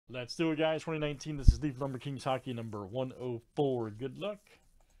Let's do it, guys. 2019. This is Leaf Lumber Kings Hockey number 104. Good luck.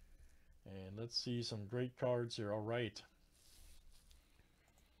 And let's see some great cards here. All right.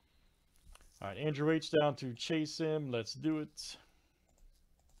 All right, Andrew H down to chase him. Let's do it.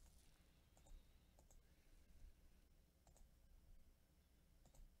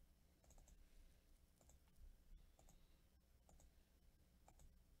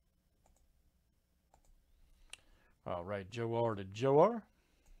 All right, Joe R to Joe R.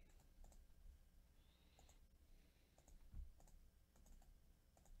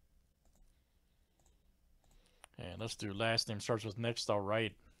 And let's do last name starts with next. All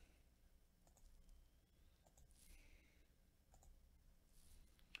right.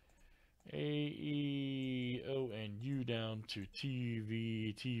 A, E, O, and U down to T,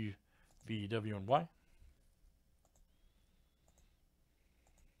 V, T, V, W, and Y.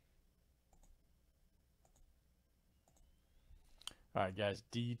 All right, guys,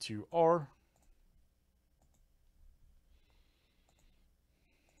 D to R.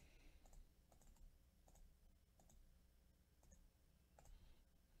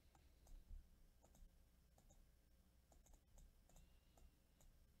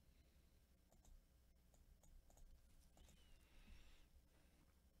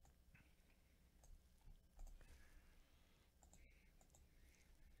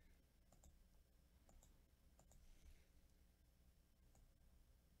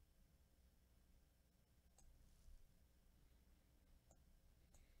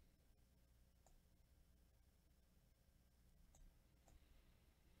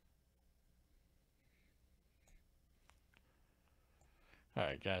 All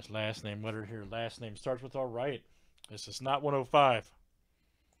right, guys, last name letter here. Last name starts with all right. This is not 105.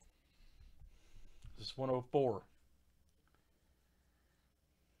 This is 104.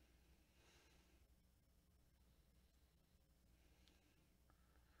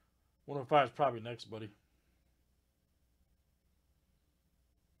 One oh five is probably next, buddy.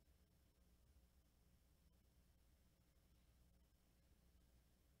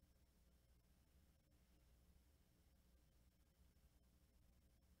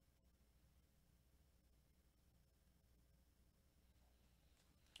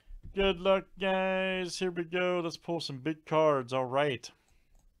 Good luck, guys. Here we go. Let's pull some big cards. All right.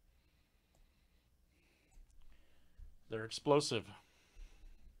 They're explosive.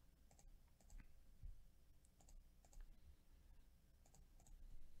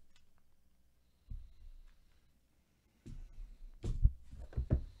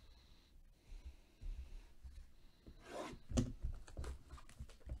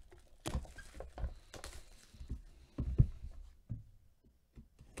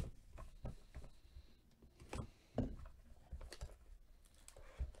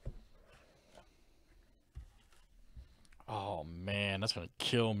 Oh, man, that's going to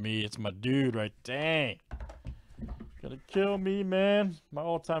kill me. It's my dude, right? Dang. Gonna kill me, man. My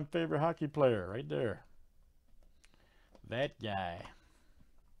all-time favorite hockey player right there. That guy.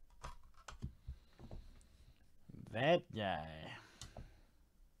 That guy.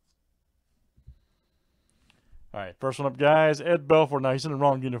 All right, first one up, guys. Ed Belfour. Now, he's in the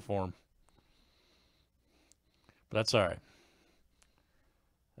wrong uniform. But that's all right.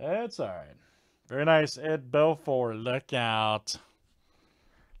 That's all right. Very nice, Ed Belfour. Look out.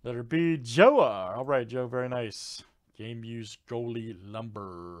 Letter B, Joe R. All right, Joe. Very nice. Game used goalie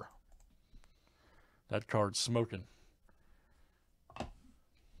lumber. That card's smoking.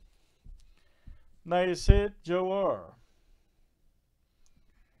 Nice hit, Joe R.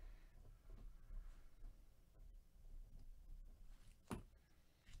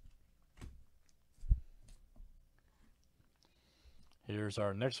 Here's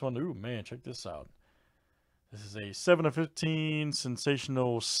our next one. Ooh, man, check this out. This is a 7 of 15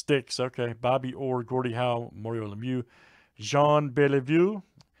 sensational sticks. Okay, Bobby Orr, Gordie Howe, Mario Lemieux, Jean Bellevue,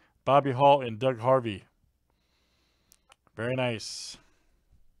 Bobby Hall, and Doug Harvey. Very nice.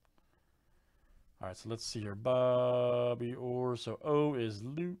 All right, so let's see here. Bobby Orr. So O is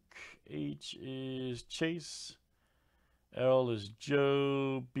Luke, H is Chase, L is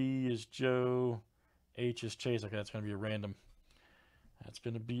Joe, B is Joe, H is Chase. Okay, that's going to be a random. That's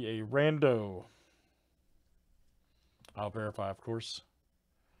going to be a rando. I'll verify, of course.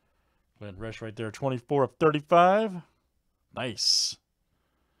 Glenn Resch right there. 24 of 35. Nice.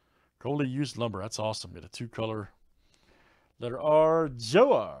 Goalie used lumber. That's awesome. Get a two-color. Letter R,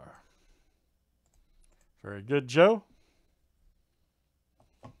 Joe R. Very good, Joe.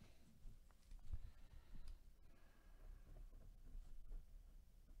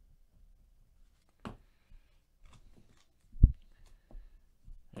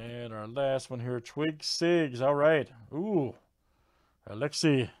 And our last one here, Twig Sigs. All right. Ooh.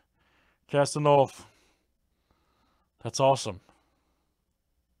 Alexei Casting off. That's awesome.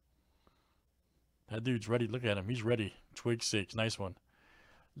 That dude's ready. Look at him. He's ready. Twig 6. Nice one.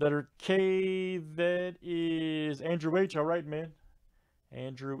 Letter K. That is Andrew H. All right, man.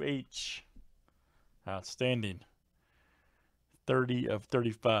 Andrew H. Outstanding. 30 of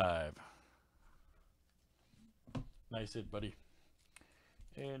 35. Nice hit, buddy.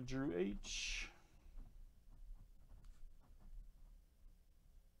 Andrew H.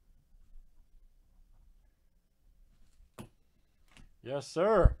 Yes,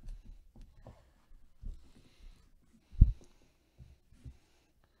 sir.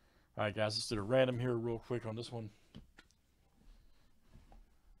 All right, guys, let's do a random here real quick on this one.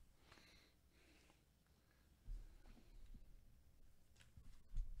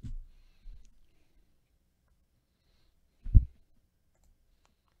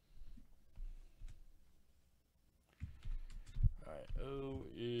 All right, O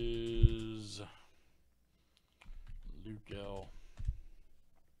is Luke L.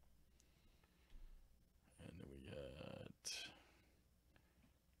 And then we got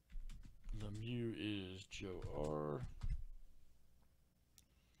Lemieux is Joe R.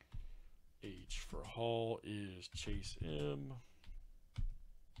 H for Hall is Chase M.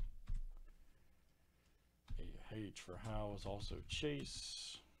 H for Howe is also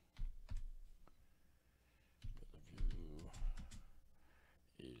Chase. Lemieux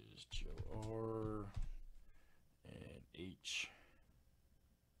is Joe R. And H.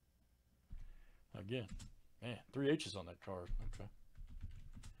 Again, man, 3 H's on that card. Okay.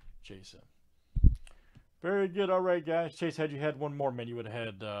 Chase M. Very good. All right, guys. Chase, had you had one more, man, you would have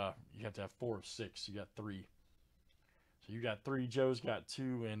had, you have to have 4 of 6. You got 3. So you got 3. Joe's got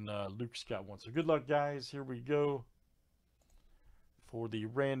 2, and Luke's got 1. So good luck, guys. Here we go for the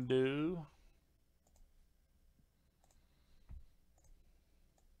rando.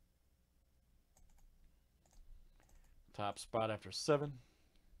 Top spot after 7.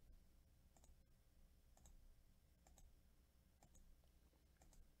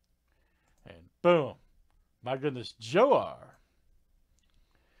 And boom. My goodness, Joe R.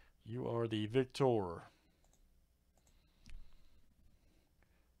 You are the victor.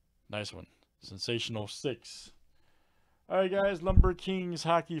 Nice one. Sensational 6. All right, guys. Lumber Kings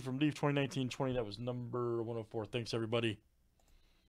Hockey from Leaf 2019-20. That was number 104. Thanks, everybody.